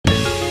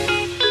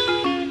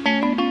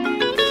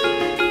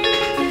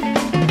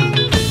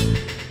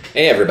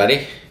Hey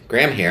everybody,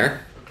 Graham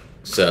here.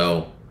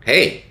 So,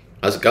 hey,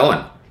 how's it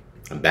going?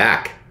 I'm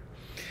back.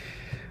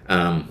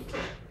 As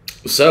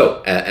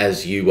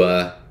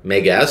you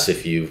may guess,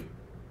 if you've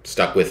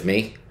stuck with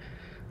me,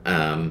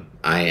 I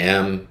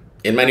am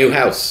in my new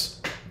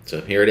house.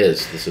 So here it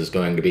is. This is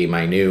going to be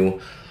my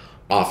new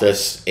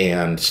office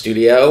and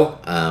studio.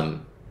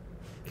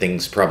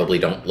 Things probably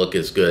don't look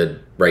as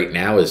good right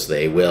now as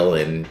they will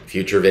in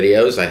future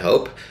videos, I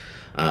hope.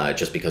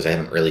 Just because I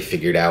haven't really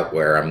figured out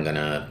where I'm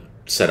gonna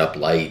set up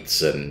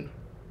lights and,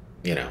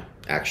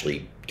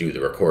 actually do the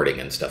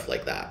recording and stuff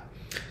like that.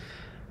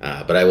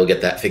 But I will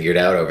get that figured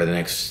out over the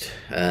next,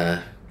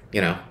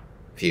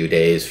 few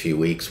days, few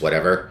weeks,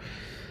 whatever,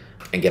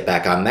 and get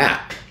back on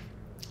that.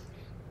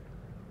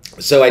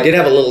 So I did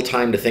have a little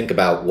time to think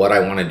about what I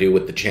want to do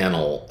with the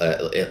channel,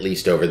 at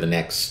least over the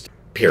next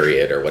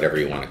period, or whatever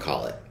you want to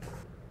call it.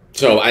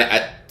 So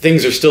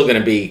things are still going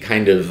to be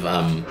kind of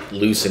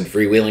loose and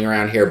freewheeling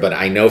around here, but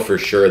I know for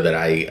sure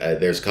that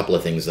there's a couple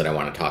of things that I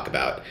want to talk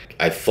about.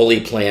 I fully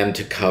plan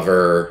to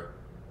cover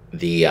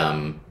the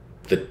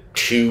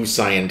two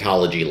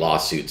Scientology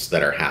lawsuits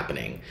that are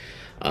happening.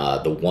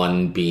 The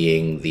one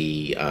being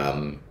the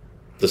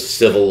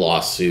civil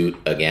lawsuit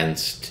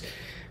against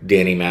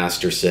Danny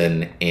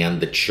Masterson and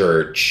the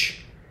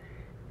church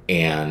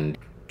and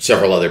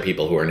several other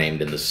people who are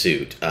named in the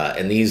suit.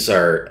 And these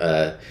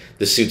are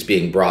the suits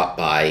being brought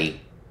by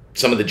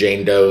some of the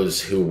Jane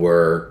Does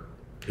who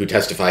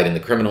testified in the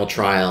criminal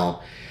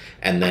trial,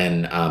 and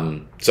then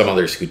some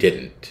others who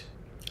didn't.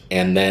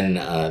 And then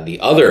the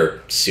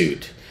other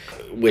suit,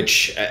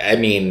 which,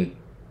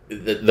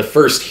 the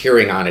first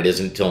hearing on it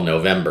isn't till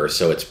November,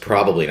 so it's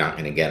probably not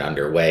going to get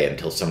underway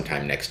until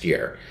sometime next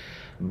year.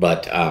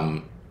 But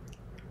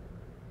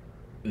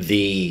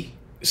the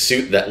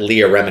suit that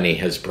Leah Remini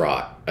has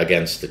brought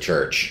against the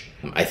church,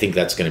 I think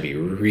that's going to be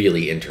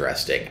really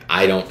interesting.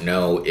 I don't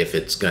know if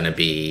it's going to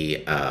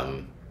be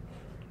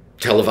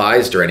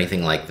televised or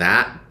anything like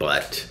that,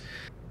 but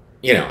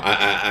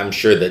I'm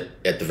sure that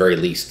at the very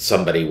least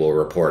somebody will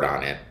report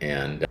on it,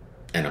 and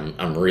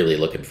I'm really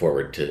looking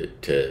forward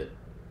to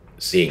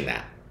seeing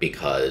that,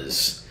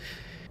 because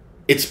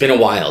it's been a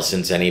while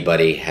since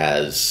anybody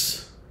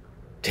has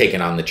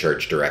taken on the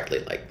church directly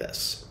like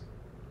this.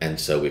 And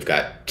so we've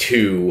got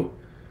two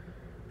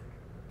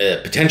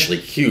potentially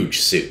huge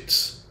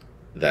suits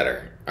that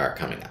are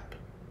coming up.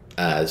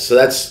 So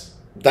that's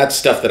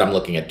stuff that I'm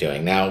looking at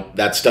doing. Now,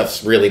 that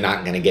stuff's really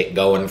not going to get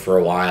going for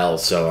a while,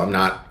 so I'm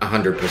not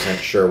 100%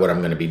 sure what I'm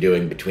going to be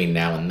doing between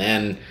now and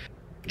then.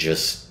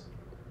 Just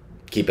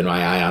keeping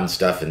my eye on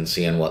stuff and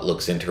seeing what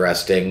looks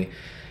interesting.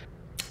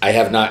 I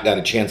have not got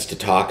a chance to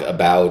talk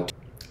about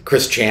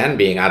Chris Chan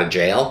being out of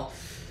jail.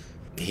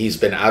 He's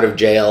been out of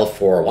jail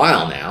for a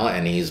while now,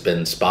 and he's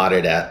been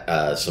spotted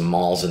at some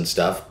malls and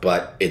stuff,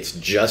 but it's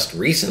just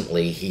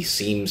recently he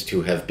seems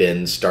to have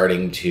been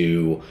starting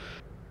to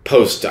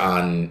post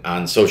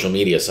on social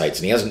media sites,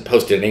 and he hasn't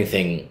posted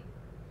anything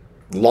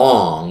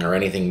long or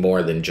anything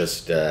more than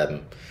just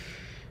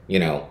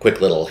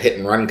quick little hit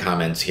and run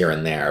comments here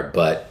and there,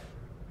 but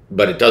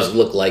it does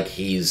look like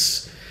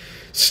he's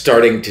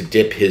starting to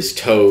dip his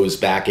toes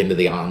back into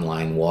the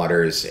online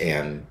waters,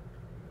 and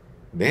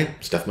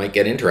stuff might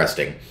get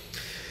interesting.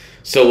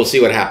 So we'll see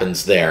what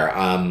happens there.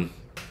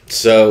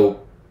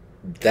 So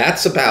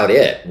that's about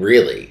it,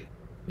 really.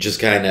 Just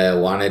kind of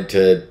wanted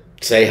to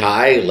say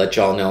hi, let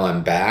y'all know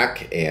I'm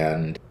back,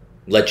 and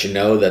let you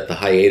know that the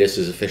hiatus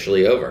is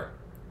officially over.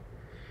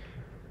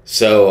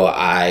 So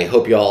I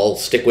hope y'all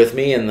stick with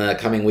me in the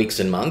coming weeks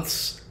and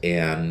months,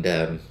 and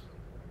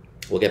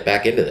we'll get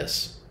back into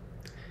this.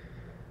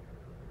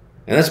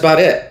 And that's about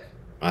it.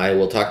 I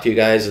will talk to you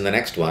guys in the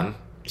next one.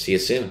 See you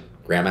soon.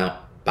 Graham out.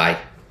 Bye.